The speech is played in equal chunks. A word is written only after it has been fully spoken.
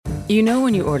You know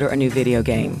when you order a new video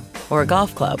game, or a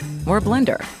golf club, or a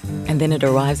blender, and then it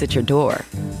arrives at your door,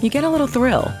 you get a little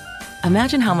thrill.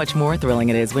 Imagine how much more thrilling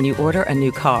it is when you order a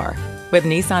new car. With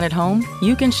Nissan at home,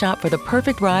 you can shop for the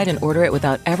perfect ride and order it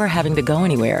without ever having to go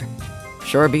anywhere.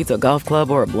 Sure beats a golf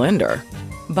club or a blender.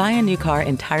 Buy a new car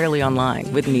entirely online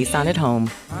with Nissan at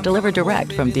home. Delivered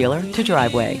direct from dealer to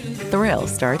driveway. Thrill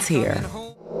starts here.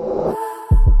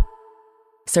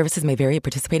 Services may vary at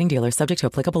participating dealers, subject to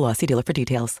applicable law. See dealer for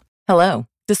details. Hello,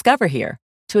 Discover here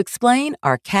to explain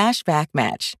our cash back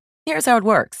match. Here's how it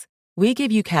works. We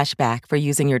give you cash back for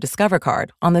using your Discover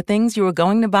card on the things you were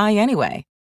going to buy anyway.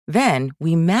 Then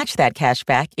we match that cash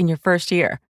back in your first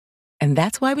year. And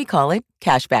that's why we call it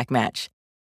Cashback Match.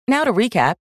 Now to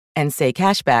recap and say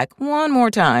cashback one more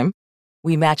time.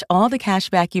 We match all the cash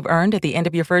back you've earned at the end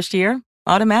of your first year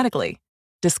automatically.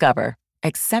 Discover.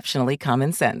 Exceptionally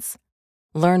common sense.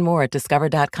 Learn more at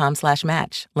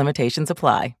discover.com/match. Limitations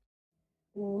apply.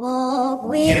 Can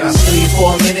I steal you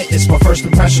for a minute? It's my first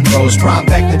impression, bros. Prime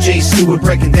back to Jay Stewart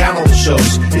breaking down all the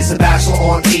shows. It's The Bachelor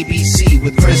on ABC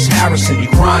with Chris Harrison. You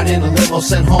crying in a limo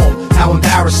sent home. How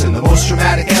embarrassing. The most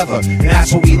dramatic ever. And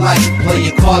that's what we like. Play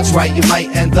your cards right. You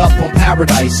might end up on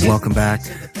Paradise. Welcome back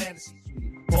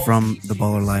from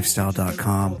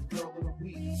theballerlifestyle.com.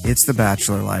 It's the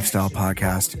Bachelor Lifestyle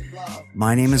Podcast.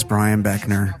 My name is Brian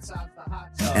Beckner,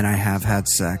 and I have had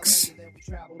sex.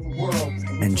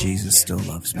 And Jesus still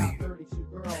loves me.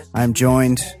 I'm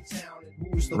joined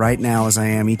right now, as I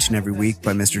am each and every week,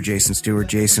 by Mr. Jason Stewart.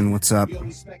 Jason, what's up?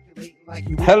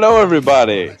 Hello,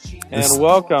 everybody, and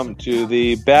welcome to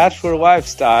the Bachelor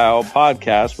Lifestyle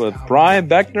Podcast with Brian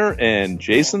Beckner and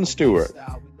Jason Stewart.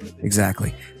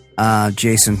 Exactly.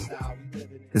 Jason,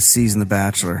 this season, The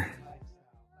Bachelor,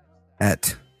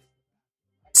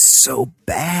 so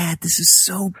bad. This is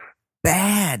so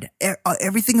bad.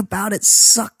 Everything about it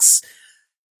sucks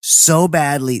so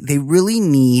badly. They really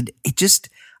need it.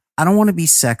 I don't want to be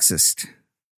sexist.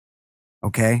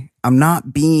 Okay. I'm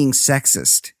not being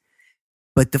sexist,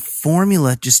 but the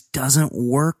formula just doesn't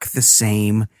work the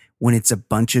same when it's a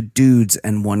bunch of dudes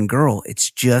and one girl.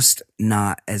 It's just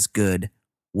not as good.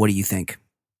 What do you think?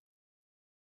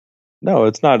 No,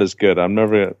 it's not as good. I'm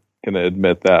never going to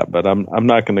admit that, but I'm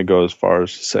not going to go as far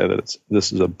as to say that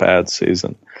this is a bad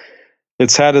season.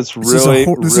 It's had its this is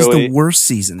the worst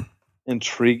season.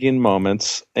 Intriguing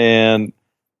moments. And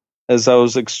as I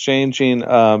was exchanging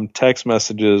text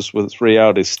messages with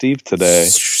Reality Steve today,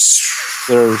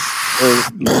 there's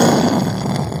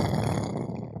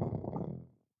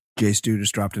Jay Stu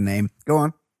just dropped a name. Go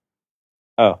on.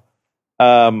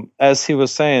 As he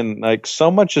was saying, like,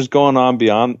 so much is going on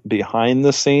behind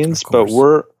the scenes, but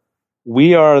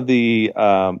we are the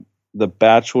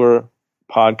Bachelor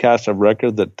podcast of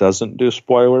record that doesn't do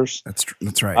spoilers.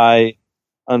 That's right. I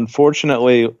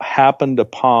unfortunately happened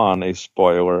upon a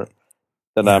spoiler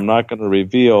that I'm not going to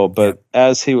reveal, but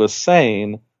as he was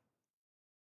saying,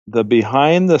 the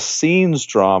behind the scenes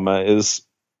drama is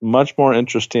much more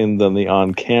interesting than the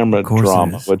on camera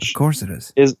drama, which of course it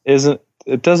is.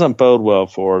 It doesn't bode well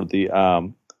for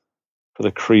the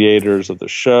creators of the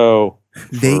show,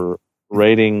 for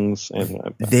ratings,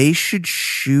 and they should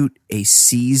shoot a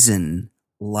season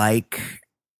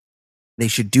they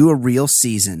should do a real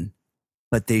season,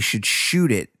 but they should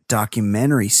shoot it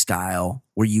documentary style,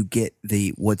 where you get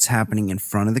what's happening in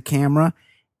front of the camera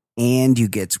and you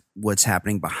get what's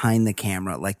happening behind the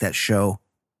camera, like that show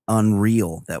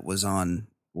Unreal that was on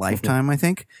Lifetime, I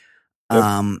think. It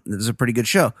was a pretty good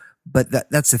show. But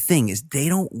that's the thing, is they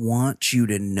don't want you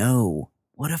to know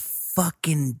what a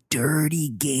fucking dirty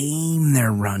game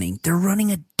they're running. They're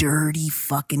running a dirty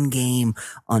fucking game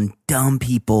on dumb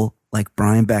people like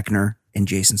Brian Beckner and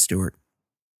Jason Stewart.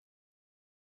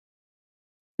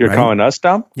 You're calling us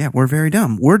dumb? Yeah, we're very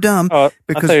dumb. We're dumb because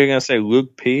I thought you were going to say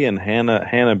Luke P. and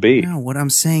Hannah B. No, what I'm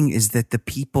saying is that the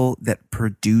people that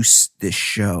produce this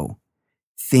show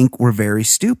think we're very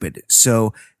stupid.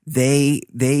 So they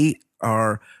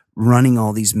are running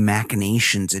all these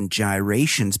machinations and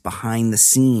gyrations behind the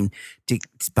scenes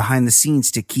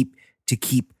to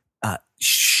keep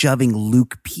shoving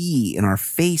Luke P in our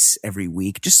face every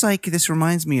week. Just like this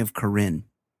reminds me of Corinne.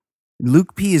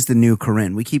 Luke P is the new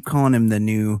Corinne. We keep calling him the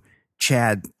new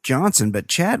Chad Johnson, but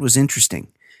Chad was interesting.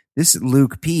 This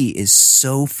Luke P is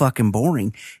so fucking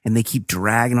boring, and they keep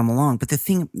dragging him along. But the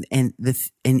thing,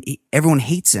 everyone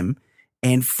hates him,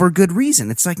 and for good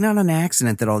reason. It's like not an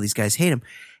accident that all these guys hate him.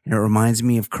 And it reminds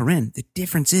me of Corinne. The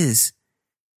difference is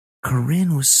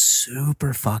Corinne was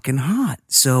super fucking hot.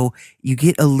 So you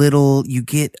get a little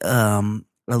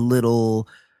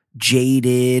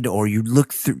jaded, or you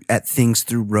look at things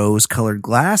through rose-colored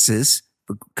glasses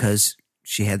because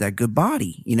she had that good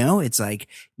body. You know, it's like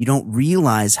you don't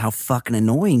realize how fucking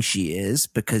annoying she is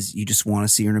because you just want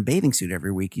to see her in a bathing suit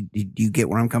every week. Do you get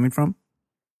where I'm coming from?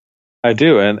 I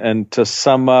do. And to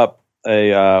sum up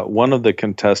one of the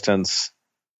contestants'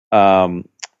 kind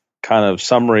of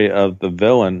summary of the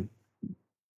villain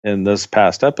in this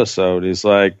past episode, he's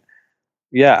like,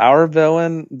 yeah, our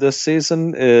villain this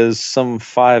season is some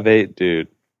 5'8" dude.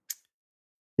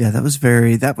 Yeah, that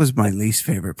was my least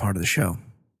favorite part of the show.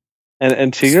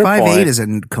 And to your 5'8" point, is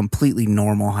a completely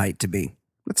normal height to be.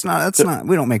 That's not,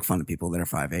 we don't make fun of people that are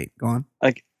 5'8". Go on.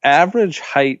 Like average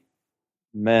height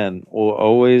men will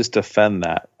always defend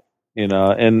that, you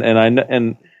know,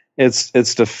 and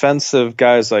it's defensive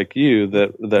guys like you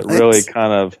that really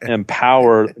kind of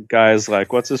empower guys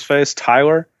like, what's his face?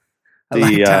 Tyler? I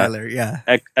like Tyler, yeah.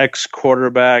 Ex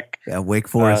quarterback. Yeah, Wake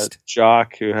Forest.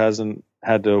 Jock who hasn't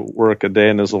had to work a day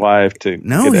in his life to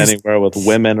get anywhere with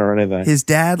women or anything. His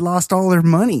dad lost all their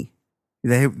money.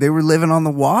 They were living on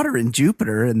the water in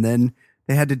Jupiter, and then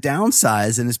they had to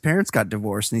downsize, and his parents got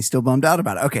divorced, and he's still bummed out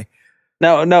about it. Okay.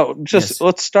 No, just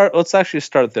yes. Let's actually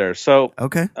start there. So,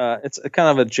 okay. It's a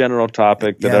kind of a general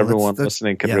topic that everyone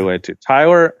listening can relate to.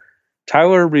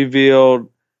 Tyler revealed,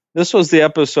 this was the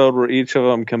episode where each of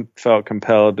them felt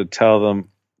compelled to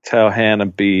tell Hannah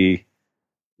B,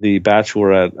 the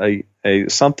Bachelorette, a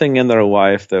something in their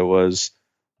life that was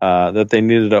that they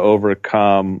needed to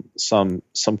overcome some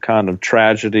kind of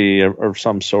tragedy of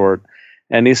some sort.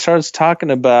 And he starts talking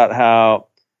about how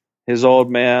his old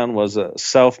man was a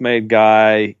self-made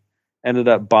guy, ended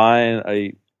up buying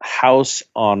a house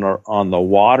on the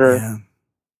water,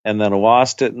 and then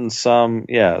lost it in some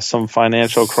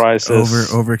financial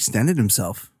crisis. Overextended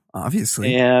himself,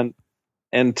 obviously. And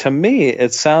to me,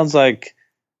 it sounds like,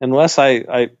 unless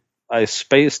I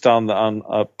spaced on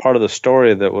a part of the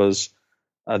story that was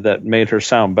that made her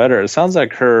sound better, it sounds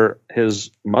like his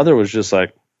mother was just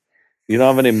like, you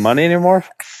don't have any money anymore?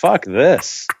 Fuck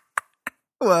this.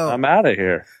 Well, I'm out of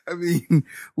here. I mean,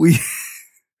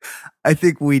 I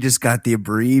think we just got the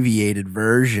abbreviated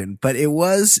version, but that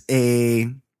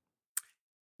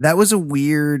was a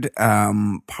weird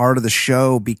part of the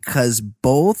show because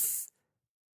both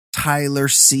Tyler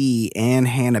C and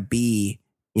Hannah B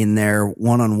in their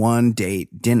one-on-one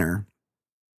dinner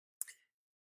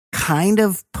kind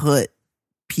of put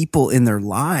people in their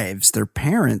lives, their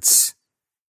parents,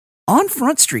 on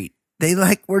Front Street. They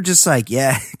were just like,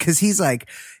 yeah, because he's like,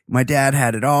 my dad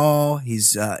had it all.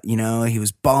 He's, he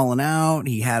was balling out.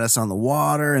 He had us on the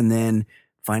water, and then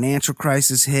financial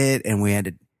crisis hit, and we had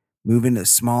to move into a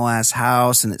small ass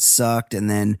house, and it sucked. And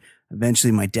then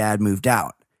eventually my dad moved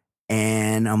out,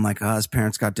 and I'm like, oh, his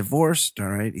parents got divorced. All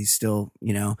right. He's still,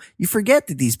 you forget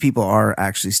that these people are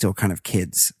actually still kind of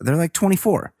kids. They're like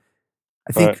 24.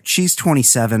 I think she's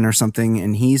 27 or something,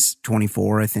 and he's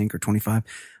 24, I think, or 25.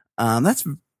 That's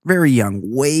very young,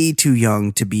 way too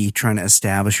young to be trying to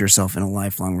establish yourself in a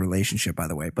lifelong relationship, by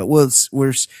the way. But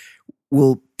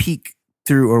we'll peek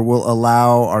through, or we'll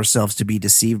allow ourselves to be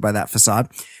deceived by that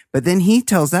facade. But then he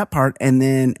tells that part,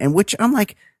 and which I'm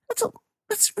like,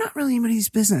 that's not really anybody's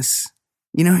business.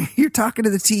 You're talking to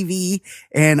the TV,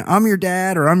 and I'm your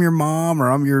dad, or I'm your mom,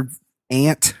 or I'm your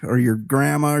aunt, or your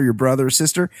grandma, or your brother or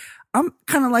sister. I'm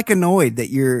kind of annoyed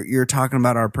that you're talking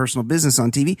about our personal business on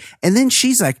TV. And then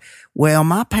she's like, well,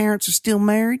 my parents are still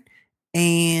married,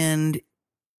 and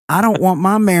I don't want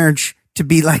my marriage to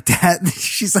be like that.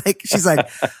 She's like,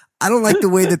 I don't like the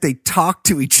way that they talk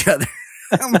to each other.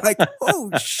 I'm like,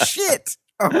 oh shit.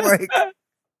 I'm like,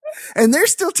 and they're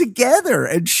still together,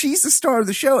 and she's the star of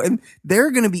the show, and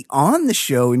they're going to be on the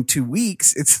show in 2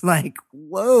 weeks. It's like,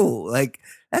 whoa,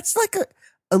 that's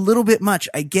a little bit much.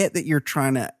 I get that you're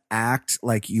trying to act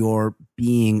like you're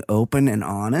being open and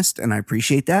honest, and I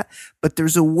appreciate that. But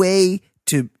there's a way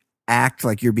to act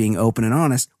like you're being open and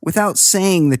honest without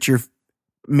saying that your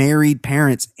married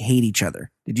parents hate each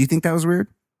other. Did you think that was weird?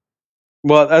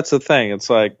 Well, that's the thing. It's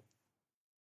like,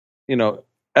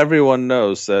 everyone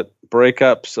knows that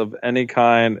breakups of any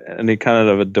kind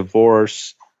of a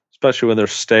divorce, especially when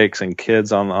there's stakes and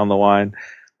kids on the line,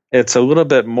 it's a little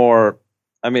bit more.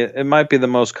 I mean, it might be the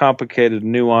most complicated,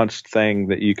 nuanced thing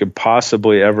that you could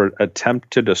possibly ever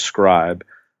attempt to describe.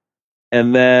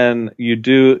 And then you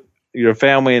do your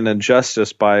family an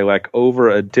injustice by over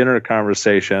a dinner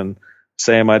conversation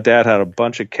saying my dad had a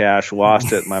bunch of cash,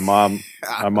 lost it. My mom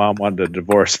wanted a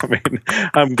divorce. I mean,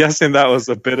 I'm guessing that was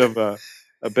a bit of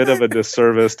a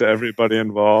disservice to everybody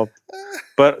involved.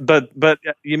 But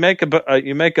you make a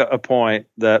point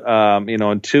that,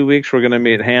 in 2 weeks, we're going to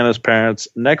meet Hannah's parents.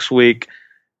 Next week,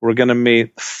 we're going to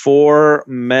meet 4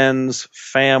 men's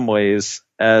families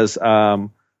as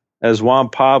Juan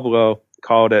Pablo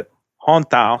called it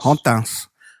Hometowns.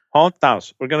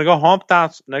 Hometowns. We're going to go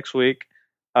Hometowns next week.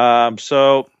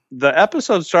 So the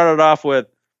episode started off with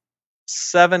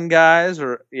 7 guys.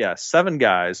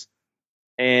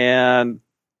 And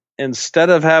instead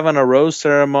of having a rose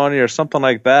ceremony or something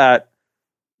like that,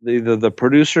 either the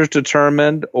producers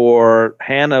determined or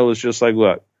Hannah was just like,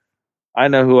 look, I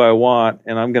know who I want,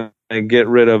 and I'm going to get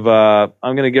rid of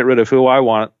who I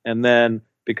want. And then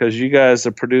because you guys,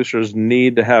 the producers,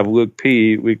 need to have Luke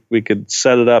P, we could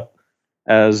set it up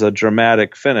as a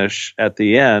dramatic finish at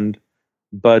the end.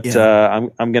 But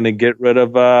I'm going to get rid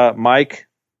of Mike,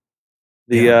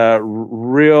 the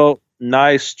real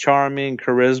nice, charming,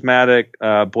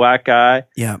 charismatic black guy.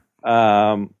 Yeah.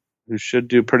 Who should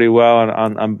do pretty well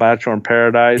on Bachelor in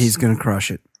Paradise. He's going to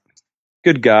crush it.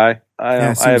 Good guy.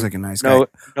 Seems like a nice guy.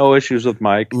 No issues with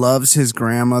Mike. Loves his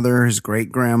grandmother, his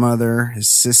great-grandmother, his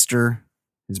sister,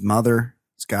 his mother.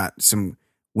 He's got some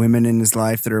women in his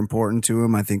life that are important to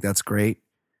him. I think that's great.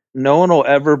 No one will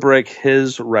ever break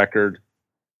his record.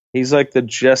 He's like the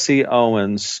Jesse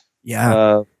Owens.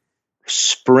 Yeah.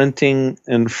 Sprinting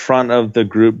in front of the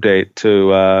group date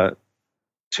to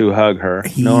hug her.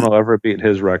 No one will ever beat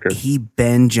his record. He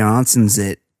Ben Johnson's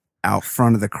it out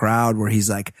front of the crowd where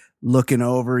he's like looking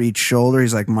over each shoulder.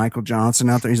 He's like Michael Johnson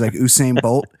out there. He's like Usain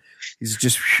Bolt. He's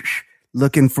just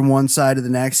looking from one side to the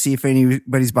next, see if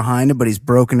anybody's behind him, but he's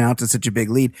broken out to such a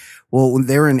big lead. Well, when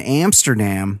they were in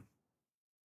Amsterdam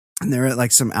and they're at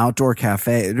like some outdoor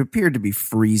cafe, it appeared to be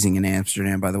freezing in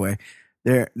Amsterdam, by the way.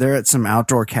 They're at some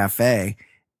outdoor cafe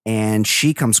and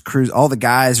she comes cruising. All the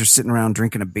guys are sitting around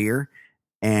drinking a beer.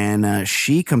 And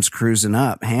she comes cruising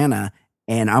up, Hannah,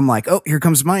 and I'm like, oh, here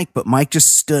comes Mike. But Mike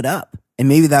just stood up. And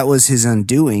maybe that was his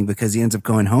undoing because he ends up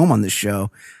going home on the show.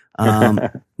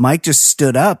 Mike just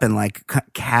stood up and like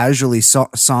casually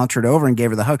sauntered over and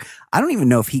gave her the hug. I don't even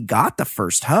know if he got the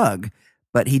first hug,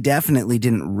 but he definitely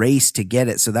didn't race to get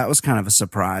it. So that was kind of a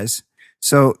surprise.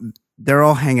 So they're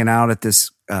all hanging out at this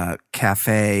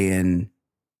cafe in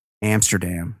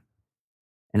Amsterdam.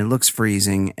 And it looks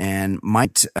freezing. And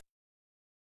Mike...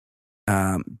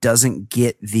 doesn't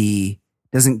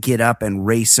get up and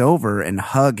race over and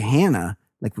hug Hannah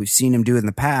like we've seen him do in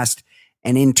the past.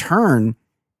 And in turn,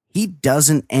 he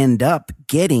doesn't end up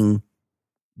getting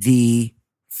the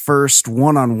first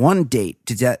one-on-one date.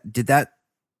 Do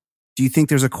you think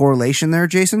there's a correlation there,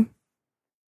 Jason?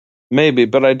 Maybe,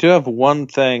 but I do have one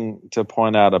thing to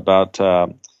point out about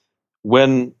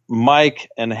when Mike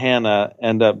and Hannah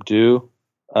end up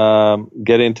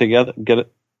getting together.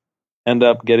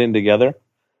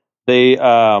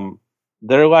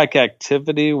 Their like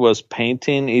activity was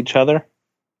painting each other.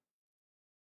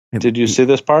 Did you see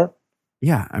this part?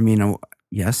 Yeah, I mean,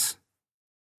 yes.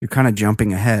 You're kind of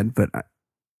jumping ahead, but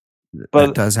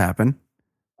that does happen.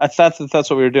 I thought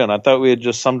that's what we were doing. I thought we had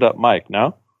just summed up Mike.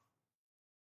 No.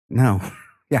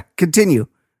 Yeah, continue.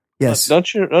 Yes.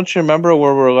 Don't you remember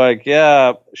where we're like,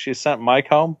 yeah, she sent Mike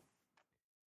home?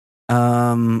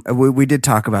 We did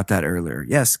talk about that earlier.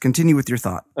 Yes, continue with your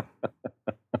thought.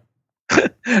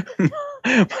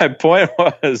 My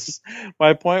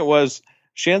point was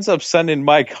she ends up sending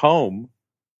Mike home.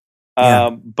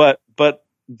 But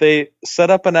they set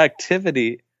up an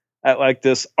activity at like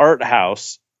this art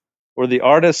house where the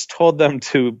artist told them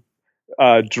to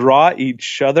draw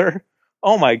each other.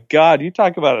 Oh my God, you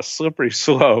talk about a slippery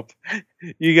slope.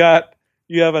 You have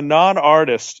a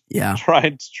non-artist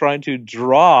trying to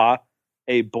draw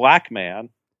a black man,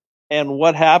 and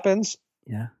what happens?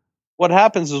 Yeah. What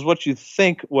happens is what you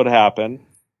think would happen.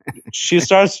 She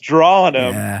starts drawing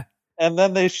him, and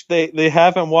then they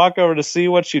have him walk over to see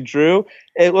what she drew.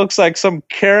 It looks like some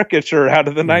caricature out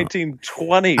of the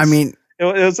 1920s. I mean,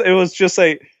 it was just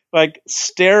a like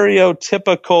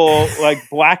stereotypical like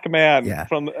black man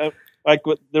from like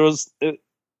there was.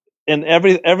 In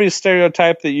every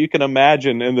stereotype that you can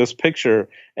imagine in this picture,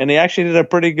 and he actually did a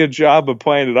pretty good job of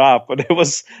playing it off, but it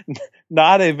was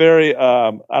not a very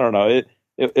I don't know,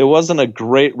 it wasn't a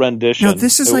great rendition. No,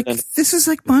 this is like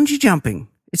bungee jumping.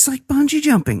 It's like bungee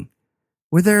jumping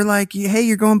where they're like, hey,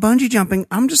 you're going bungee jumping.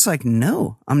 I'm just like,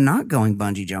 no, I'm not going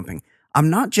bungee jumping. I'm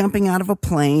not jumping out of a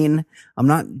plane. I'm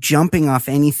not jumping off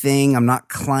anything. I'm not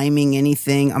climbing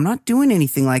anything. I'm not doing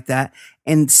anything like that.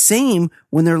 And same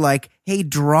when they're like, hey,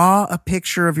 draw a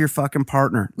picture of your fucking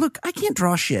partner. Look, I can't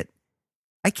draw shit.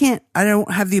 I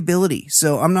don't have the ability.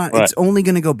 So I'm not, It's only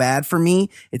going to go bad for me.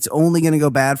 It's only going to go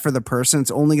bad for the person.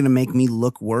 It's only going to make me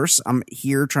look worse. I'm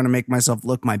here trying to make myself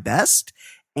look my best.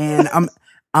 And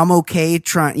I'm okay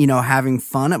trying, having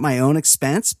fun at my own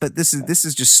expense, but this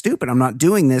is just stupid. I'm not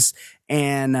doing this.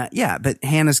 And, but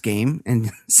Hannah's game.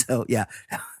 And so, yeah.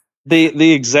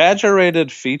 The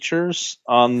exaggerated features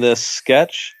on this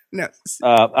sketch. No,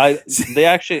 I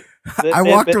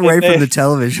walked away from the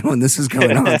television when this was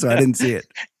going on, so I didn't see it.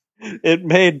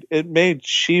 It made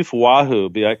Chief Wahoo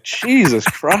be like, Jesus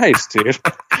Christ, dude,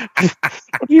 what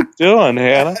are you doing,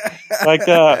 Hannah? Like,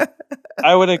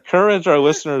 I would encourage our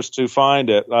listeners to find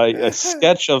it, like a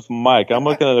sketch of Mike. I'm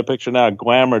looking at a picture now.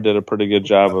 Glamour did a pretty good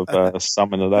job of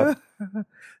summing it up.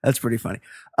 That's pretty funny.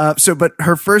 But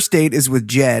her first date is with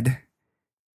Jed,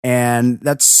 and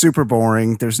that's super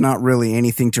boring. There's not really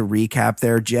anything to recap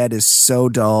there. Jed is so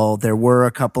dull. There were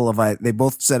a couple of, they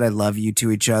both said I love you to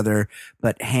each other,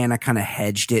 but Hannah kind of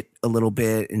hedged it a little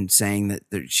bit and saying that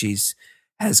she's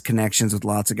has connections with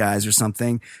lots of guys or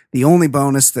something. The only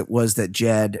bonus that was that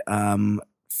Jed,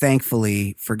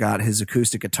 thankfully forgot his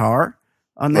acoustic guitar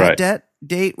on that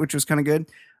date, which was kind of good.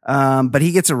 But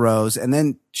he gets a rose, and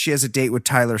then she has a date with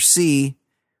Tyler C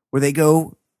where they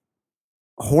go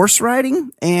horse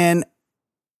riding, and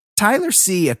Tyler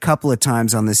C a couple of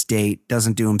times on this date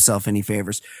doesn't do himself any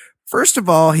favors. First of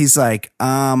all, he's like,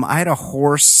 I had a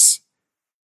horse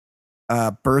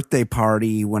birthday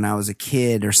party when I was a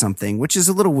kid or something, which is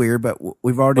a little weird, but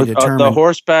we've already determined the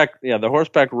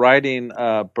horseback riding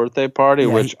birthday party,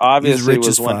 which obviously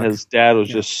was when his dad was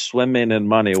just swimming in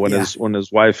money when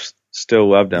his wife still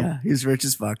loved him. Yeah, he's rich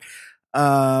as fuck.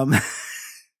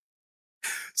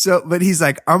 So, but he's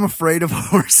like, I'm afraid of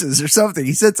horses or something.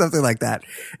 He said something like that.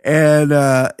 And,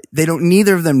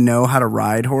 neither of them know how to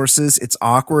ride horses. It's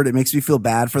awkward. It makes me feel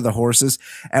bad for the horses.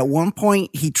 At one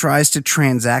point, he tries to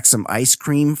transact some ice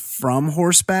cream from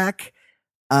horseback.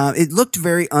 It looked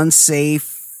very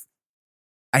unsafe.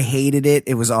 I hated it.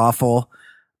 It was awful.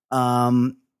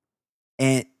 And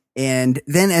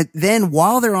then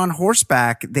while they're on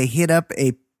horseback, they hit up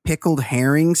a pickled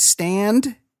herring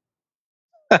stand.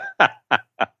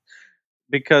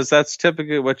 Because that's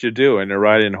typically what you do when you're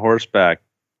riding horseback.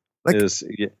 Is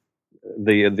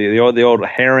the old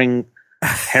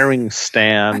herring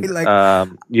stand.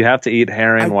 You have to eat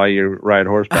herring while you ride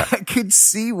horseback. I could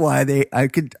see why I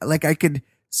could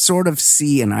sort of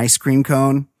see an ice cream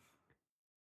cone.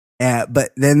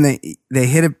 But then they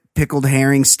hit a pickled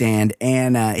herring stand,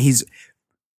 and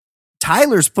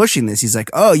Tyler's pushing this. He's like,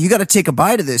 "Oh, you got to take a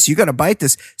bite of this. You got to bite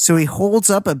this." So he holds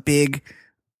up a big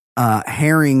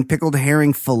pickled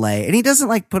herring fillet, and he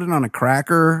doesn't put it on a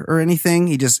cracker or anything.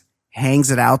 He just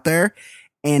hangs it out there.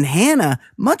 And Hannah,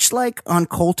 much like on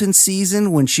Colton's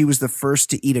season when she was the first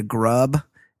to eat a grub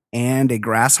and a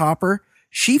grasshopper,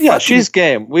 she's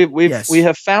game. We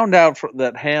have found out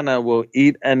that Hannah will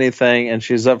eat anything, and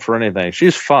she's up for anything.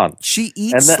 She's fun. She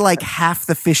eats half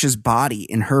the fish's body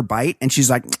in her bite, and she's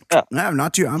like, "No,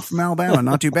 I'm from Alabama,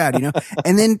 not too bad,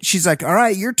 And then she's like, "All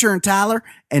right, your turn, Tyler."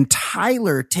 And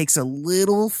Tyler takes a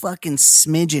little fucking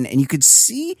smidgen, and you could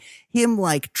see him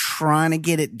trying to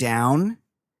get it down.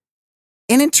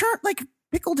 And in turn,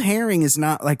 pickled herring is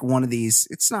not one of these.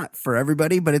 It's not for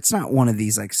everybody, but it's not one of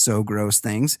these so gross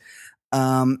things.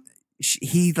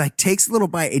 He takes a little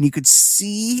bite, and you could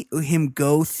see him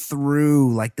go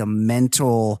through the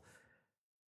mental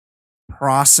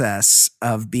process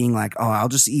of being like, "Oh, I'll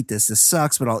just eat this. This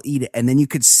sucks, but I'll eat it." And then you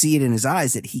could see it in his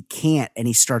eyes that he can't, and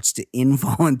he starts to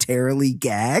involuntarily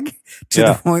gag to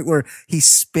the point where he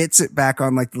spits it back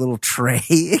on the little tray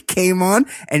it came on,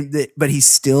 but he's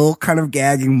still kind of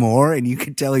gagging more, and you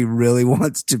can tell he really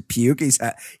wants to puke.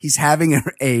 He's having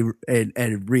a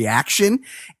reaction,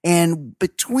 and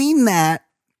between that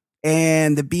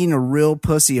and the being a real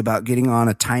pussy about getting on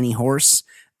a tiny horse,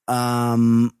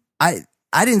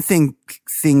 I didn't think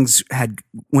things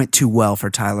went too well for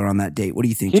Tyler on that date. What do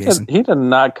you think, Jason? He did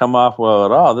not come off well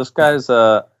at all. This guy's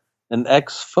an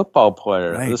ex-football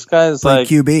player. Right. This guy's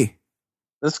QB.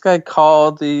 This guy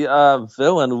called the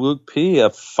villain Luke P a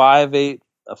 5'8",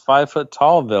 a 5 foot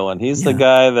tall villain. He's the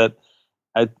guy that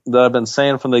I've been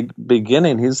saying from the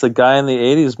beginning. He's the guy in the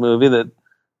 '80s movie that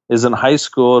is in high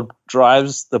school,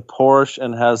 drives the Porsche,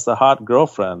 and has the hot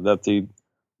girlfriend that the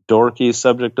dorky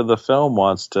subject of the film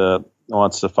wants to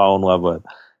fall in love with.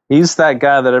 He's that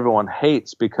guy that everyone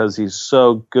hates because he's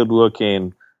so good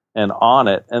looking and on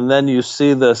it. And then you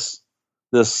see this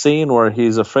scene where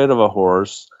he's afraid of a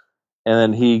horse, and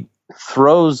then he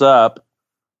throws up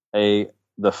the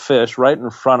fish right in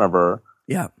front of her.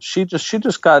 Yeah. She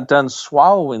just got done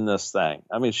swallowing this thing.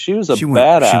 I mean, she was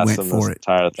badass in this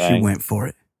entire thing. She went for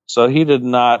it. So he did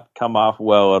not come off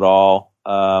well at all.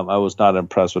 I was not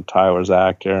impressed with Tyler's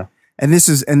act here. And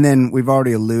then we've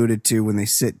already alluded to when they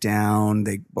sit down,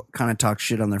 they kind of talk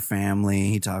shit on their family.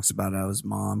 He talks about how his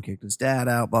mom kicked his dad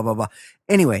out, blah, blah, blah.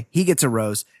 Anyway, he gets a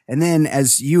rose. And then,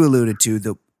 as you alluded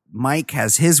to, Mike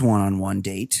has his one-on-one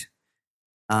date.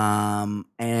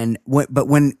 But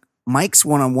when Mike's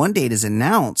one-on-one date is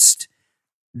announced,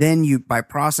 then you, by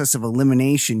process of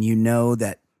elimination, you know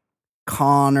that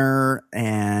Connor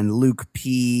and Luke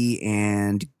P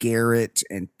and Garrett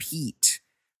and Pete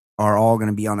are all going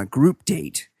to be on a group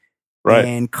date. Right.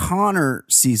 And Connor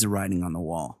sees the writing on the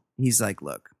wall. He's like,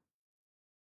 look,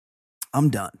 I'm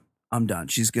done.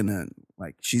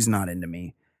 She's not into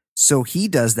me. So he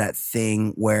does that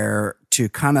thing where, to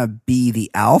kind of be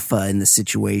the alpha in the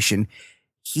situation,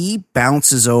 he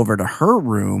bounces over to her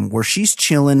room where she's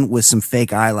chilling with some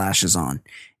fake eyelashes on.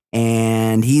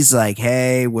 And he's like,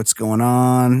 hey, what's going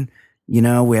on? You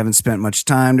know, we haven't spent much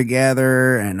time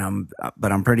together,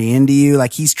 but I'm pretty into you.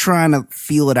 Like, he's trying to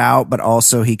feel it out, but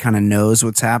also he kind of knows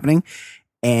what's happening.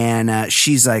 And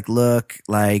she's like, look,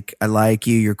 like, I like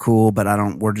you. You're cool, but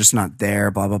we're just not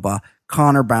there, blah, blah, blah.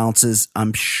 Connor bounces.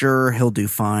 I'm sure he'll do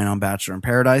fine on Bachelor in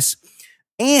Paradise.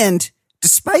 And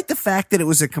despite the fact that it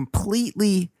was a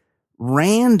completely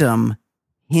random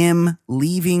him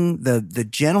leaving the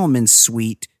gentleman's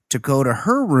suite to go to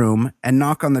her room and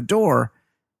knock on the door,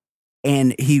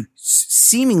 and he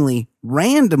seemingly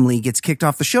randomly gets kicked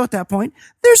off the show at that point,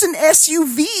 there's an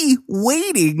SUV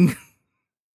waiting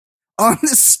on the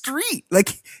street. Like,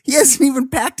 he hasn't even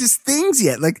packed his things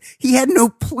yet. Like, he had no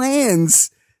plans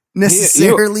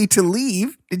necessarily to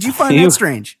leave. Did you find that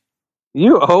strange?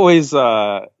 You always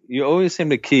seem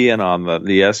to key in on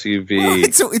the SUV.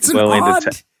 Well, it's an odd.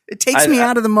 It takes me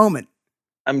out of the moment.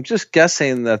 I'm just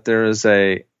guessing that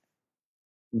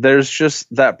there's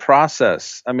just that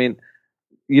process. I mean,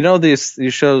 you know, these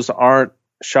shows aren't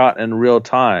shot in real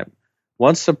time.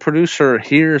 Once the producer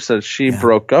hears that she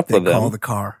broke up with him,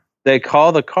 they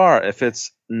call the car. If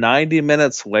it's 90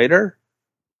 minutes later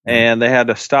and they had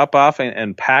to stop off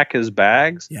and pack his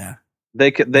bags,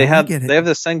 they have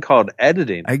this thing called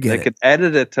editing. They could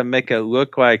edit it to make it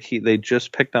look like they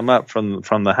just picked him up from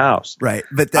the house. Right.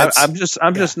 But I'm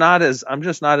just not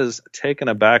as taken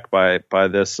aback by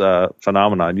this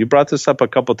phenomenon. You brought this up a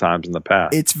couple times in the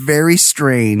past. It's very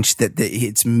strange that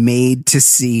it's made to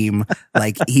seem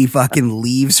like he fucking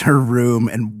leaves her room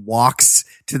and walks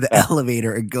to the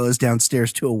elevator and goes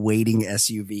downstairs to a waiting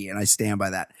SUV, and I stand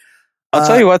by that. I'll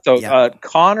tell you what, though,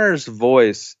 Connor's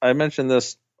voice, I mentioned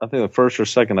this, I think the first or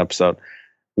second episode,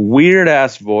 weird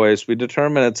ass voice. We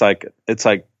determine it's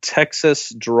like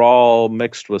Texas drawl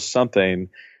mixed with something.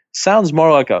 Sounds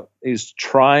more like he's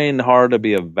trying hard to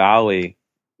be a Valley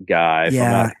guy.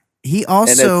 Yeah. He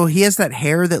has that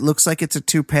hair that looks like it's a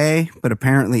toupee, but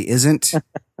apparently isn't.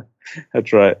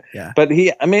 That's right. Yeah. But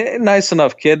nice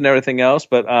enough kid and everything else.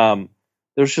 But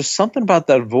there's just something about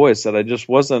that voice that I just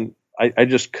I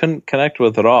just couldn't connect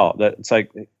with at all. That it's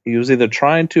like he was either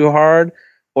trying too hard,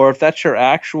 or if that's your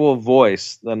actual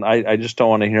voice, then I just don't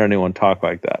want to hear anyone talk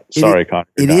like that. Sorry, Connor.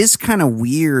 It is kind of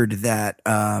weird that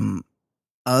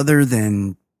other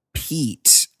than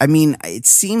Pete, I mean, it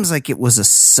seems like it was a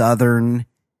Southern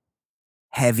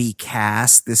heavy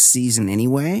cast this season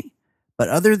anyway. But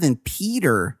other than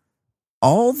Peter,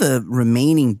 all the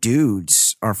remaining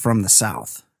dudes are from the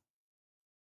South.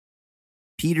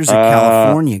 Peter's a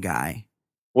California guy.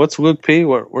 What's Luke P?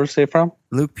 Where's he from?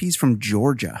 Luke P's from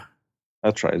Georgia.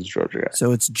 That's right, it's Georgia guy.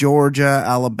 So it's Georgia,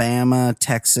 Alabama,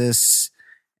 Texas,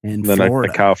 and then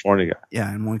Florida. A California guy.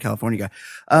 Yeah, and one California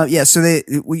guy. So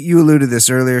you alluded to this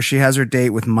earlier. She has her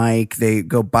date with Mike. They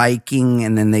go biking,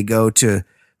 and then they go to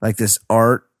like this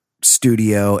art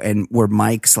studio, and where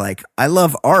Mike's like, I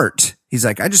love art. He's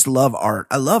like, I just love art.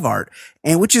 I love art.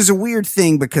 And which is a weird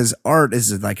thing because art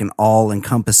is like an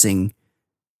all-encompassing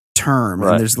term.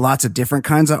 Right. And there's lots of different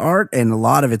kinds of art, and a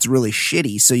lot of it's really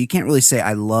shitty. So you can't really say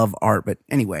I love art. But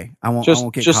anyway, I won't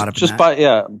get caught up in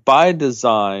that. By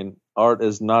design, art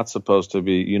is not supposed to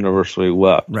be universally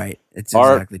loved. Right. It's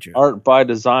exactly true. Art by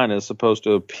design is supposed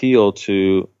to appeal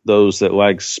to those that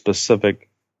like specific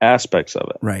aspects of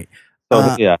it. Right.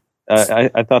 So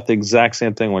I thought the exact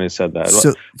same thing when he said that.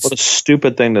 What a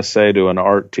stupid thing to say to an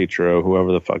art teacher or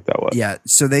whoever the fuck that was. Yeah.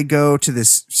 So they go to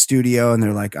this studio and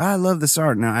they're like, I love this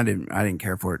art. No, I didn't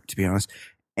care for it, to be honest.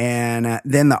 And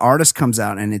then the artist comes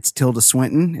out, and it's Tilda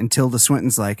Swinton, and Tilda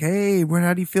Swinton's like, hey,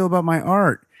 how do you feel about my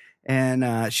art?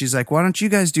 And she's like, why don't you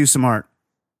guys do some art?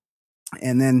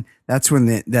 And then that's when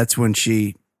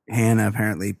Hannah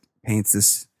apparently paints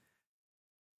this.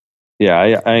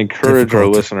 Yeah, I encourage our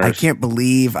listeners. I can't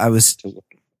believe I was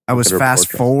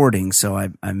fast forwarding, so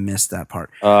I missed that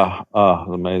part.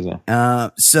 Amazing.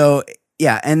 So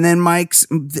yeah, and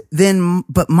then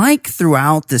but Mike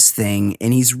throughout this thing,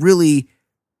 and he's really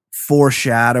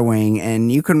foreshadowing,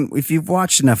 and if you've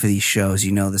watched enough of these shows,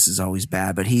 you know this is always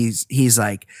bad, but he's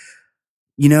like,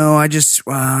 I just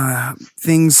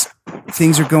things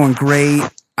are going great.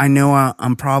 I know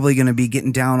I'm probably going to be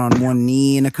getting down on one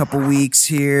knee in a couple weeks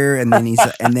here, and then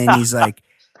he's like,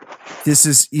 this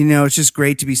is, it's just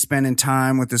great to be spending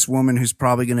time with this woman who's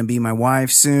probably going to be my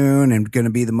wife soon and going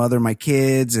to be the mother of my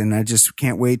kids, and I just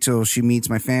can't wait till she meets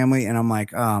my family. And I'm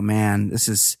like, oh man, this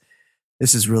is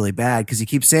really bad, because he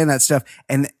keeps saying that stuff,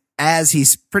 and as he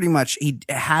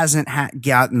hasn't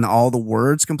gotten all the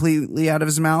words completely out of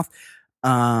his mouth.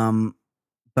 And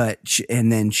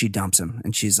then she dumps him,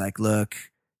 and she's like, look,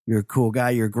 you're a cool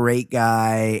guy, you're a great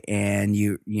guy, and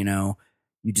you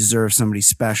deserve somebody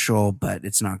special, but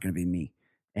it's not going to be me.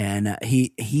 And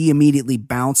he immediately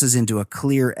bounces into a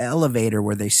clear elevator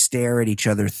where they stare at each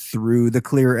other through the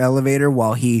clear elevator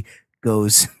while he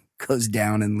goes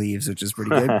down and leaves, which is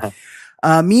pretty good.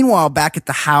 Meanwhile, back at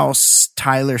the house,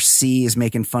 Tyler C is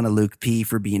making fun of Luke P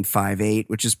for being 5'8",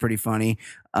 which is pretty funny.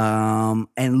 And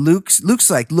Luke's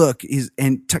like, look,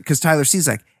 because Tyler C's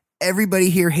like,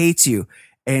 everybody here hates you.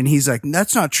 And he's like,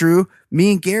 that's not true.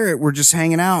 Me and Garrett were just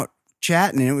hanging out,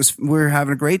 chatting, and we were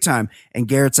having a great time. And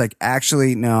Garrett's like,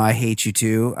 actually, no, I hate you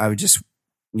too. I would just,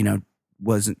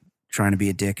 wasn't trying to be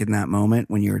a dick in that moment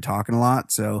when you were talking a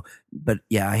lot. So, but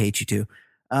yeah, I hate you too.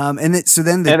 By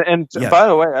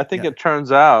the way, I think it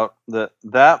turns out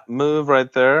that move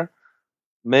right there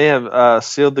may have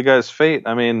sealed the guy's fate.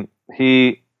 I mean,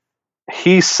 he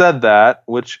said that,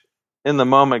 which in the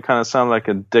moment kind of sounded like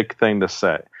a dick thing to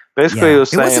say. Basically, he was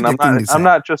saying, "I'm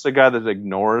not just a guy that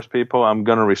ignores people. I'm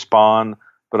going to respond,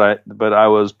 but I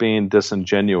was being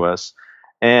disingenuous."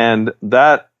 And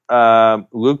that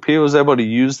Luke P was able to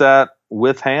use that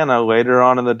with Hannah later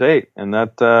on in the date, and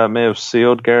that may have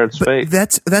sealed Garrett's fate.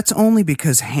 That's only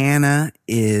because Hannah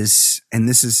is, and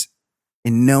this is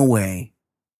in no way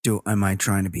am I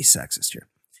trying to be sexist here.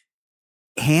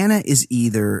 Hannah is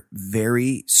either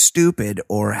very stupid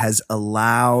or has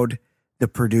allowed the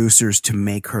producers to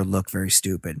make her look very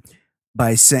stupid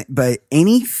by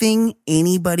anything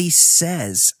anybody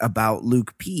says about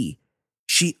Luke P.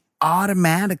 She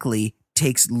automatically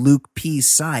takes Luke P's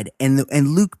side, and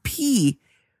Luke P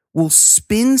will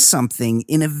spin something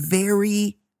in a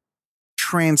very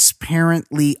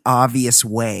transparently obvious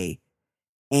way,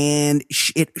 and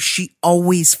she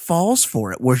always falls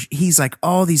for it, where he's like,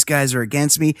 oh, these guys are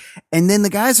against me, and then the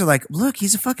guys are like, look,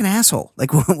 he's a fucking asshole,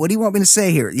 like, what do you want me to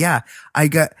say here? Yeah, I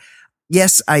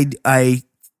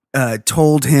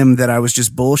told him that I was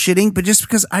just bullshitting, but just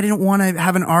because I didn't want to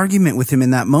have an argument with him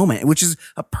in that moment, which is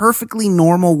a perfectly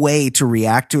normal way to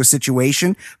react to a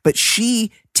situation. But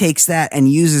she takes that and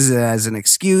uses it as an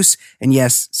excuse. And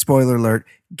yes, spoiler alert,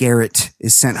 Garrett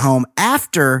is sent home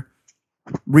after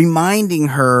reminding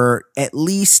her at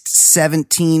least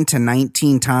 17 to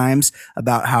 19 times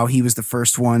about how he was the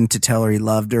first one to tell her he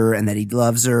loved her and that he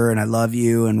loves her, and I love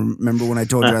you, and remember when I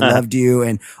told you I loved you,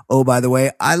 and oh, by the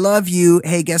way, I love you.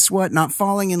 Hey, guess what? Not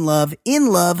falling in love,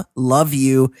 love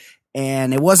you.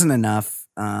 And it wasn't enough.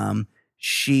 Luke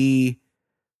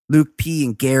P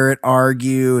and Garrett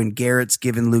argue, and Garrett's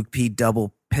giving Luke P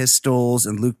double pistols,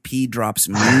 and Luke P drops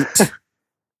meat.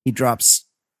 He drops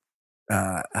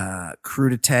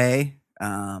crudité,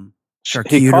 charcuterie.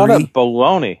 He called it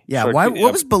bologna. Yeah, why?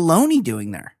 What was bologna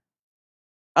doing there?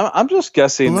 I'm just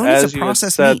guessing. Bologna's a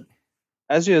processed meat.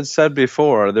 As you had said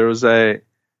before, there was I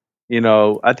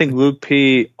think Luke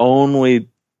P only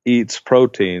eats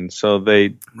protein, so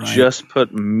they just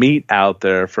put meat out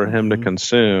there for him to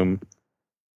consume.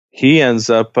 He ends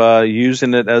up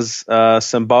using it as a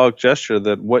symbolic gesture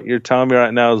that what you're telling me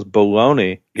right now is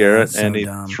baloney, Garrett, and he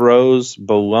throws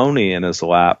baloney in his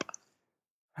lap.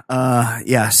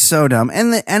 Yeah, so dumb.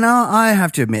 And I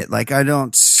have to admit, like,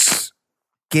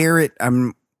 Garrett,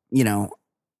 I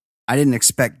didn't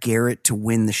expect Garrett to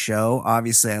win the show.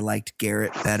 Obviously, I liked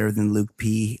Garrett better than Luke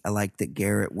P. I liked that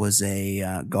Garrett was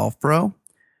a golf pro.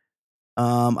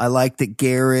 I liked that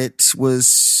Garrett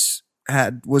was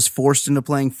forced into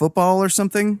playing football or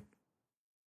something.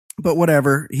 But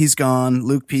whatever, he's gone.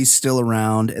 Luke P's still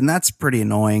around, and that's pretty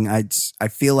annoying. I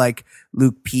feel like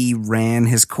Luke P ran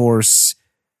his course,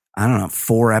 I don't know,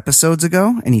 4 episodes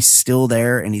ago, and he's still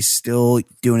there, and he's still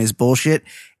doing his bullshit.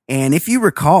 And if you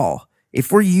recall,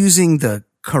 if we're using the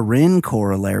Corinne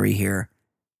corollary here,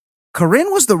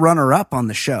 Corinne was the runner-up on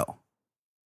the show.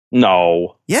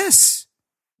 No. Yes.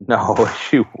 No,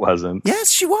 she wasn't. Yes,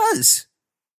 she was.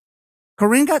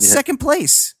 Corinne got second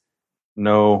place.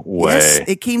 No way. Yes,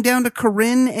 it came down to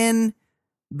Corinne and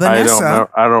Vanessa.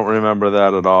 I don't remember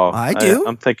that at all. I do.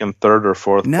 I'm thinking 3rd or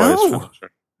 4th place. No.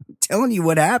 I'm telling you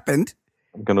what happened.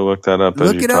 I'm going to look that up.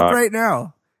 Look it up right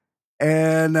now.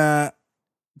 And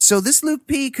So this Luke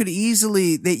P you could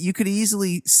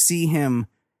easily see him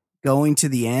going to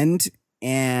the end,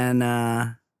 and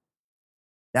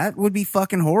that would be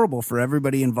fucking horrible for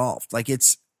everybody involved. Like,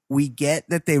 we get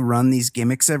that they run these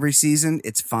gimmicks every season.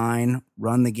 It's fine.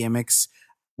 Run the gimmicks.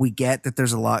 We get that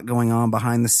there's a lot going on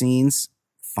behind the scenes.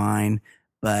 Fine.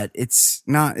 But it's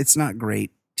not great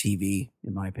TV,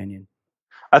 in my opinion.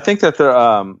 I think that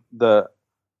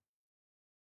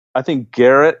I think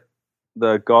Garrett,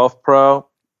 the golf pro,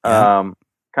 kind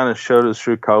of showed his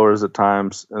true colors at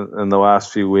times in the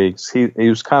last few weeks. He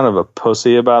was kind of a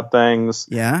pussy about things.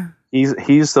 Yeah.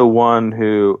 He's the one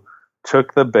who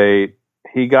took the bait.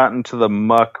 He got into the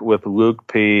muck with Luke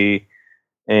P,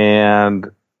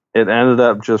 and it ended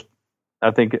up just,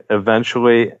 I think,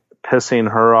 eventually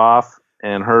pissing her off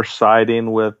and her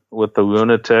siding with the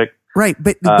lunatic. Right,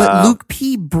 but Luke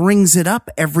P brings it up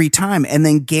every time, and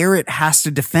then Garrett has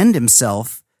to defend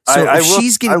himself. So if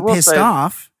she's getting pissed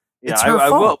off, it's her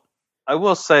fault. I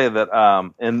will say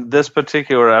that in this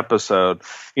particular episode,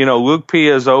 Luke P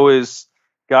has always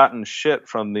gotten shit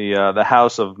from the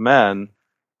House of Men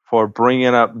for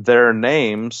bringing up their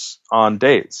names on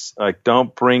dates. Like,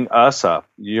 don't bring us up.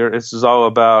 This is all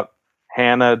about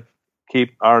Hannah.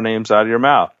 Keep our names out of your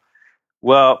mouth.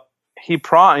 Well, he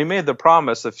made the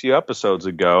promise a few episodes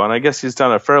ago, and I guess he's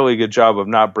done a fairly good job of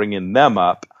not bringing them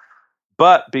up.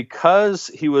 But because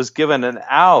he was given an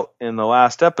out in the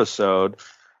last episode,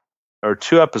 or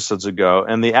 2 episodes ago,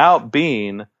 and the out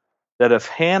being that if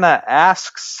Hannah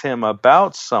asks him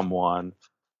about someone,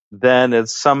 then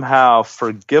it's somehow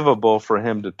forgivable for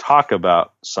him to talk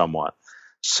about someone.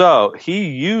 So he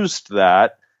used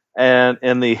that, and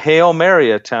in the Hail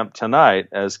Mary attempt tonight,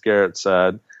 as Garrett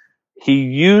said, he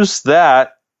used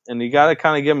that, and you got to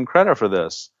kind of give him credit for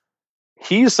this.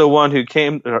 He's the one who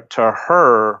came to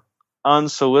her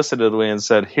unsolicitedly and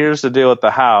said, here's the deal with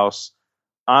the house.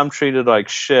 I'm treated like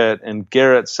shit, and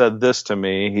Garrett said this to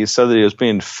me. He said that he was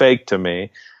being fake to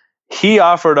me. He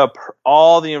offered up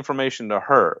all the information to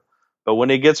her. But when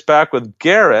he gets back with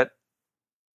Garrett,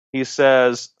 he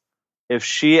says, if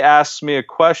she asks me a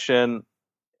question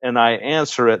and I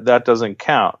answer it, that doesn't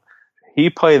count. He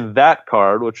played that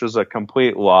card, which was a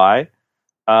complete lie,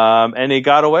 and he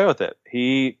got away with it.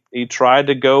 He tried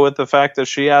to go with the fact that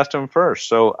she asked him first.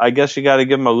 So I guess you got to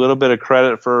give him a little bit of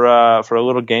credit for a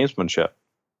little gamesmanship.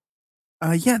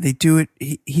 Yeah, they do it.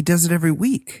 He does it every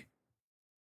week.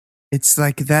 It's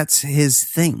like that's his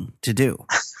thing to do.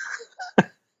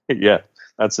 Yeah,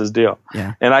 that's his deal.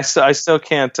 Yeah, and I still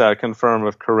can't confirm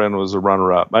if Corinne was a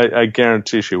runner-up. I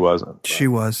guarantee she wasn't. But. She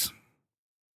was.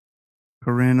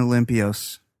 Corinne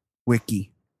Olympios.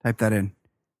 Wiki. Type that in.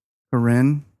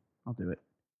 Corinne. I'll do it.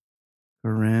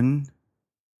 Corinne.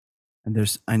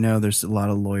 And I know there's a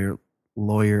lot of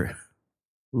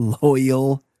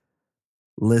loyal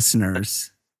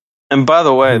listeners. And by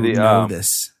the way, who know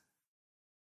this.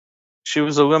 She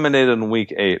was eliminated in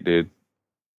week 8, dude.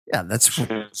 Yeah, that's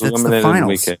the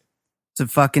finals. It's a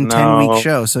fucking 10-week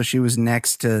show, so she was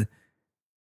next to.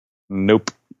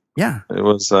 Nope. Yeah, it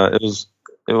was. I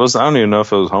don't even know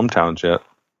if it was hometowns yet.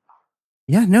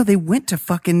 Yeah, no, they went to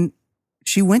fucking.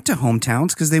 She went to hometowns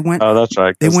because they went. Oh, that's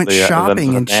right. They went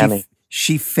shopping and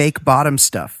she fake bottom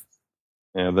stuff.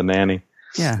 Yeah, the nanny.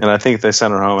 Yeah, and I think they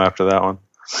sent her home after that one.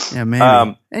 Yeah,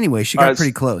 maybe. Anyway, she got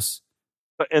pretty close.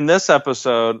 But in this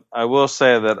episode, I will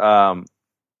say that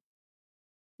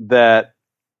that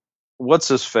what's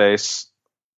his face,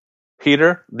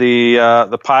 Peter,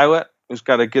 the pilot who's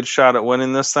got a good shot at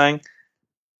winning this thing,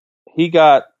 he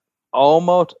got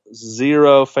almost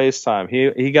zero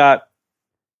FaceTime. He got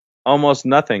almost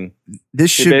nothing.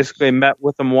 He basically met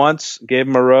with him once, gave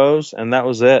him a rose, and that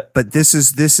was it. But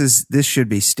this should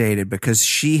be stated because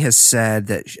she has said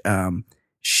that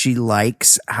she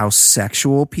likes how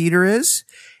sexual Peter is.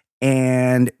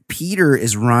 And Peter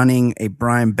is running a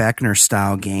Brian Beckner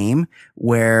style game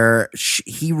where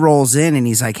he rolls in and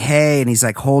he's like, hey, and he's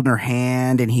like holding her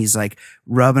hand and he's like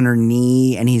rubbing her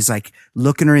knee and he's like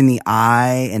looking her in the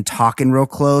eye and talking real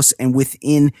close. And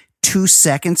within 2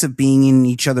 seconds of being in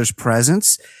each other's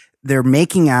presence, they're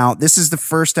making out. This is the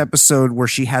first episode where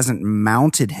she hasn't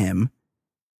mounted him.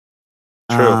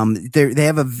 True. They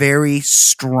have a very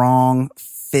strong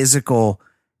physical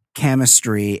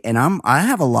chemistry, and I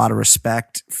have a lot of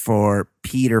respect for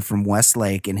Peter from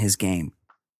Westlake in his game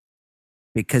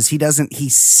because he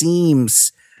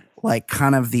seems like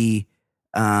kind of the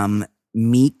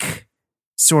meek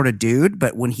sort of dude,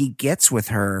 but when he gets with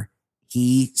her,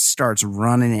 he starts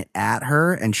running it at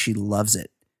her and she loves it.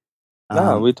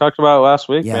 No, we talked about it last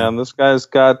week, man. This guy's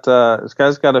got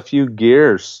a few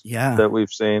gears that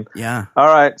we've seen. Yeah. All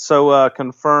right, so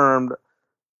confirmed.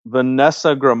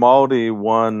 Vanessa Grimaldi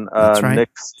won That's right.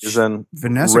 next season.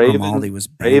 Vanessa Grimaldi was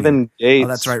banging. Raven Gates. Oh,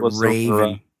 that's right. Was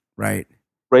Raven. Right.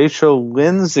 Rachel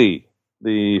Lindsay,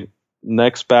 the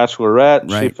next Bachelorette,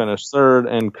 Right. she finished third,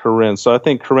 and Corinne. So I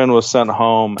think Corinne was sent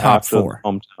home after four. the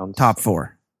hometowns. Top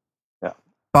 4. Yeah.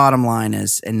 Bottom line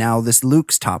is, and now this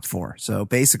Luke's top 4. So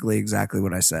basically exactly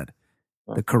what I said.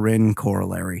 The Corinne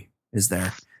corollary is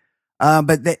there.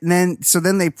 But then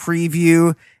they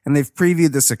preview, and they've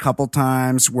previewed this a couple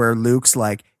times where Luke's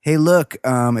like, hey, look,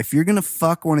 if you're going to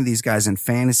fuck one of these guys in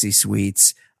fantasy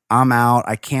suites, I'm out.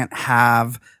 I can't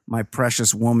have my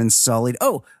precious woman sullied.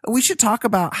 Oh, we should talk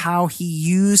about how he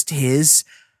used his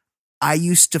I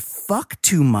used to fuck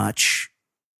too much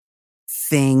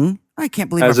thing. I can't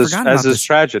believe I forgot about this. As his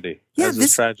tragedy. Yeah,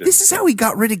 this is how he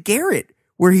got rid of Garrett,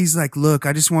 where he's like, look,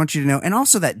 I just want you to know. And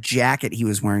also that jacket he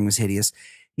was wearing was hideous.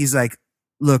 He's like,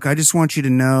 look, I just want you to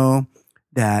know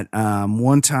that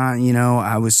one time, you know,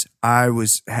 I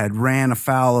had ran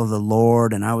afoul of the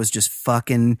Lord, and I was just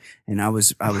fucking, and I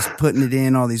was putting it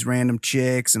in all these random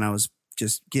chicks, and I was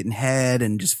just getting head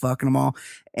and just fucking them all.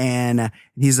 And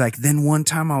he's like, then one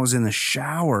time I was in the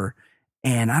shower,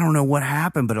 and I don't know what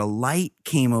happened, but a light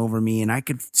came over me, and I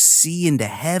could see into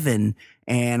heaven,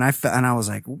 and I was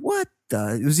like, what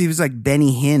the? He was like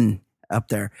Benny Hinn up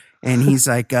there, and he's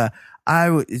like, the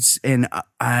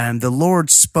Lord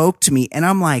spoke to me, and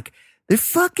I'm like, the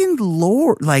fucking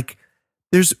Lord, like,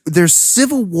 there's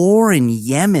civil war in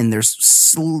Yemen, there's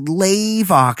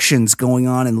slave auctions going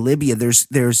on in Libya,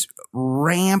 there's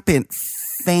rampant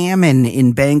famine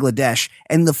in Bangladesh,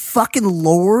 and the fucking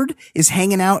Lord is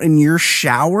hanging out in your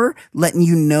shower, letting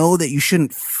you know that you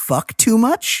shouldn't fuck too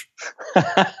much.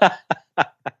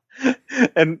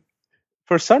 And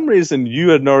for some reason, you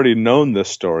had already known this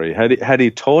story. Had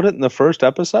he told it in the first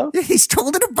episode? Yeah, he's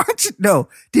told it a bunch of. No,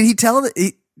 did he tell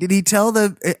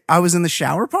the I was in the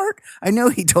shower part? I know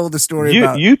he told the story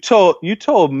about. You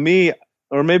told me,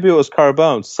 or maybe it was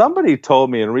Carbone. Somebody told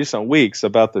me in recent weeks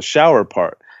about the shower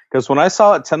part, because when I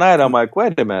saw it tonight, I'm like,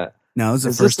 wait a minute. No, is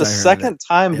this the second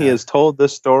time he has told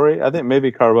this story? I think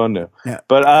maybe Carbone knew. Yeah.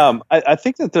 But I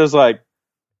think that there's like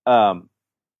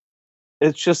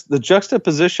it's just the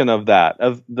juxtaposition of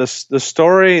the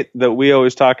story that we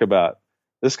always talk about.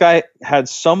 This guy had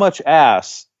so much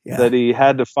ass that he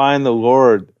had to find the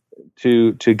Lord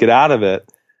to get out of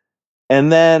it.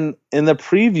 And then in the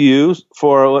preview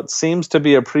for what seems to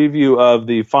be a preview of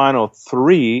the final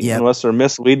 3, unless they're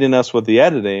misleading us with the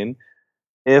editing,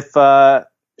 if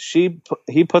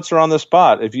he puts her on the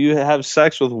spot. If you have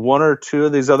sex with one or two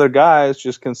of these other guys,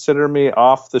 just consider me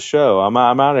off the show. I'm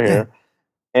out of here.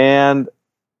 And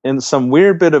in some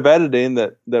weird bit of editing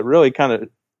that really kind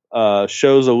of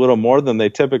shows a little more than they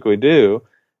typically do,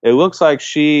 it looks like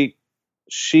she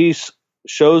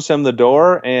shows him the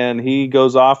door, and he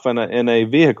goes off in a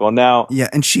vehicle. Now,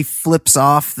 and she flips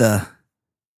off the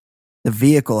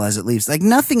vehicle as it leaves. Like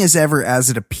nothing is ever as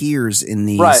it appears in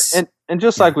these. Right, and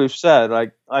just like we've said,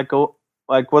 like what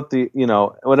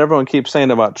what everyone keeps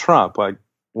saying about Trump, like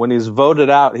when he's voted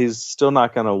out, he's still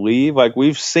not going to leave. Like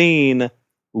we've seen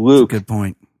Luke. That's a good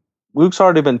point. Luke's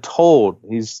already been told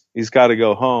he's got to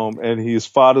go home, and he's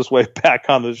fought his way back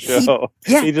on the show.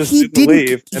 He just didn't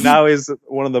leave, and now he's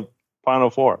one of the final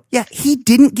 4. Yeah, he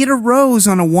didn't get a rose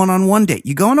on a one-on-one date.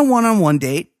 You go on a one-on-one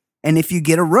date, and if you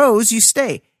get a rose, you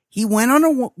stay. He went on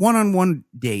a one-on-one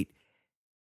date,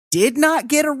 did not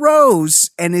get a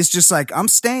rose, and is just like, I'm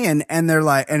staying. And they're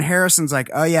like, and Harrison's like,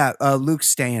 oh yeah, Luke's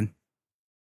staying.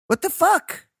 What the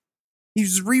fuck?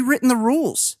 He's rewritten the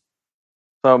rules.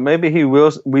 So maybe he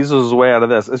weasels his way out of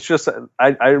this. It's just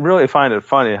I really find it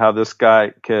funny how this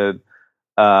guy could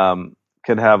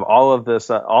have all of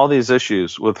this, all these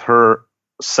issues with her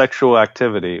sexual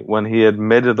activity when he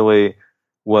admittedly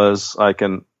was like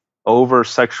an over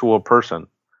sexual person.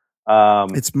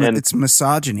 It's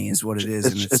misogyny is what it is,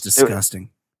 and it's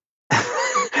disgusting.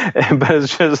 But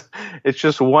it's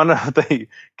just one of the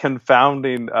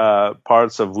confounding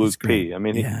parts of Luke P. I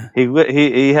mean,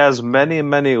 he has many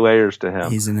layers to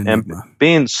him. He's an enigma. And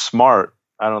being smart,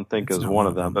 I don't think is one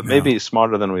of them, but maybe he's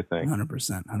smarter than we think.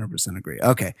 100% agree.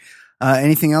 Okay.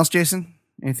 Anything else, Jason?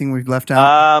 Anything we've left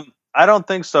out? I don't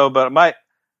think so, but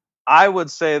I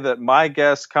would say that my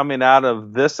guess coming out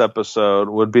of this episode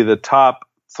would be the top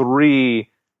 3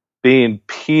 being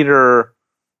Peter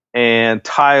and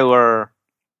Tyler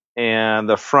and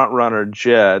the front runner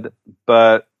Jed,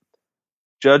 but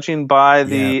judging by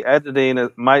the editing,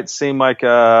 it might seem like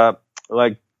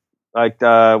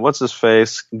what's his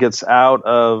face gets out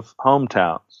of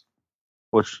hometowns,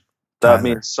 which that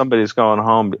means somebody's going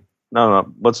home.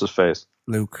 No, what's his face?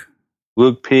 Luke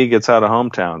P gets out of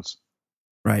hometowns.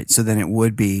 Right. So then it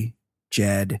would be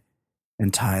Jed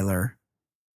and Tyler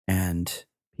and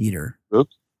Peter.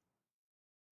 Oops.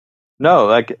 No,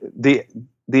 like the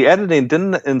editing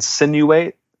didn't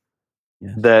insinuate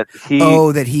that he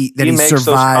makes survives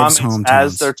those comments hometowns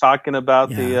as they're talking about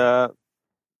the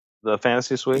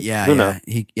fantasy suite.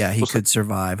 He could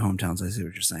survive hometowns. I see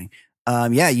what you're saying.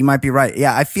 You might be right.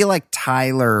 Yeah, I feel like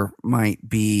Tyler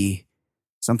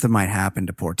something might happen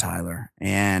to poor Tyler,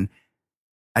 and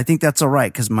I think that's all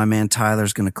right because my man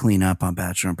Tyler's going to clean up on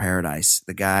Bachelor in Paradise.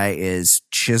 The guy is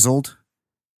chiseled.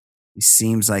 He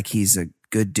seems like he's a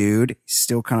good dude. He's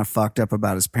still kind of fucked up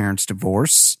about his parents'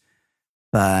 divorce,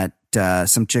 but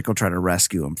some chick will try to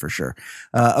rescue him for sure.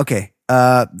 Okay.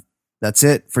 That's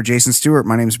it for Jason Stewart.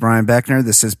 My name is Brian Beckner.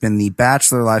 This has been the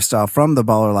Bachelor Lifestyle from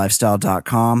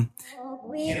theballerlifestyle.com.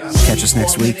 Catch us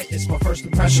next week. It's my first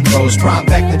impression rose. Prime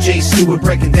Beckner, Jay Stewart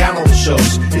breaking down all the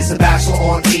shows. It's The Bachelor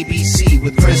on ABC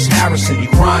with Chris Harrison. You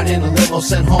crying in a limo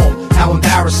sent home. How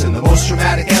embarrassing, the most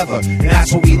dramatic ever. And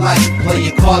that's what we like. Play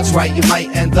your cards right, you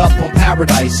might end up on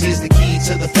Paradise. Here's the key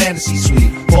to the fantasy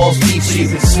suite. Balls deep so you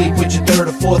can sleep with your third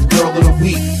or fourth girl of the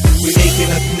week. We making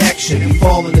a connection, we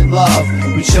falling in love.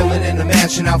 We chilling in the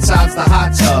mansion outside's the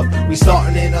hot tub. We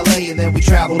starting in LA and then we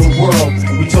travel the world.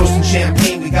 We toasting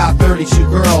champagne, we got 32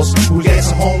 girls. Who gets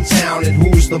a hometown and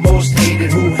who's the most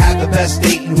hated? Who had the best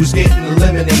date and who's getting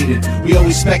eliminated? We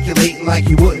always speculating like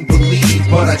you wouldn't believe,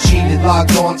 but I cheated,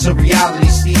 logged on to reality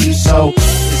Steve. So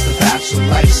it's the Bachelor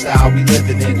lifestyle we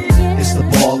living in. It's the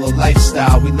baller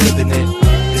lifestyle we living in.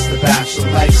 It's the Bachelor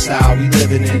lifestyle we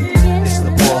living in. It's the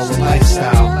baller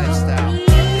lifestyle.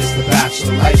 It's the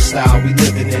Bachelor lifestyle we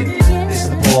living in. It's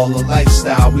the baller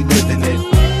lifestyle we living in.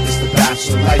 It's the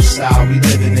Bachelor lifestyle we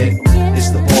living in. It's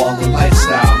the baller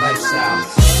lifestyle.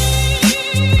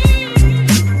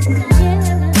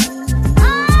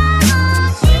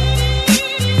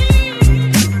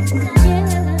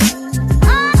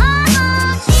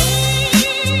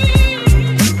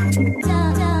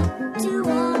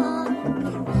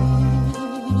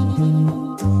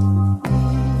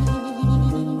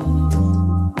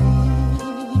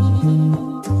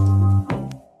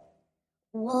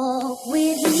 Walk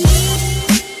with me.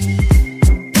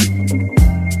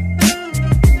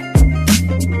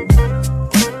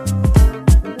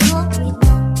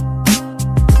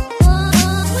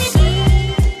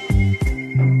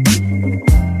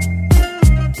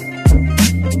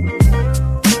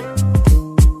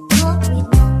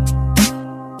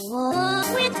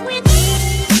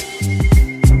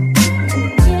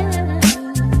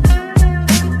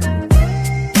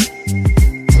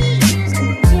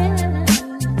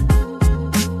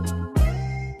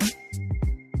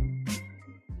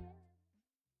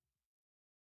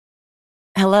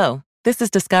 Hello, this is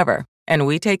Discover, and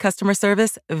we take customer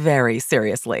service very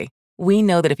seriously. We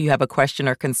know that if you have a question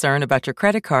or concern about your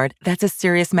credit card, that's a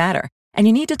serious matter, and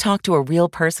you need to talk to a real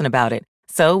person about it.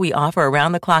 So we offer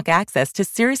around-the-clock access to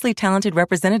seriously talented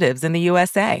representatives in the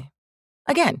USA.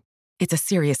 Again, it's a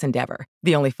serious endeavor.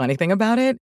 The only funny thing about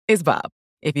it is Bob.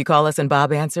 If you call us and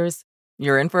Bob answers,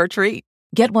 you're in for a treat.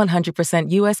 Get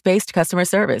 100% US-based customer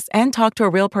service and talk to a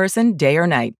real person day or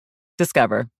night.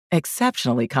 Discover.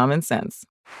 Exceptionally common sense.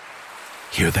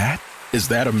 Hear that? Is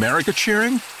that America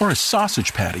cheering or a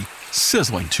sausage patty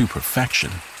sizzling to perfection?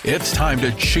 It's time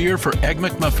to cheer for Egg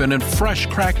McMuffin and fresh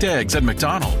cracked eggs at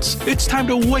McDonald's. It's time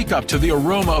to wake up to the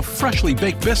aroma of freshly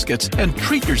baked biscuits and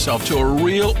treat yourself to a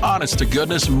real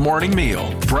honest-to-goodness morning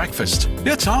meal. Breakfast,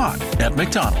 it's on at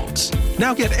McDonald's.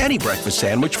 Now get any breakfast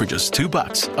sandwich for just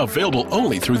 $2. Available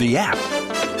only through the app.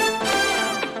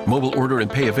 Mobile order and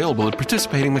pay available at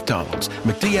participating McDonald's.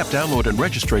 McD app download and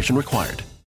registration required.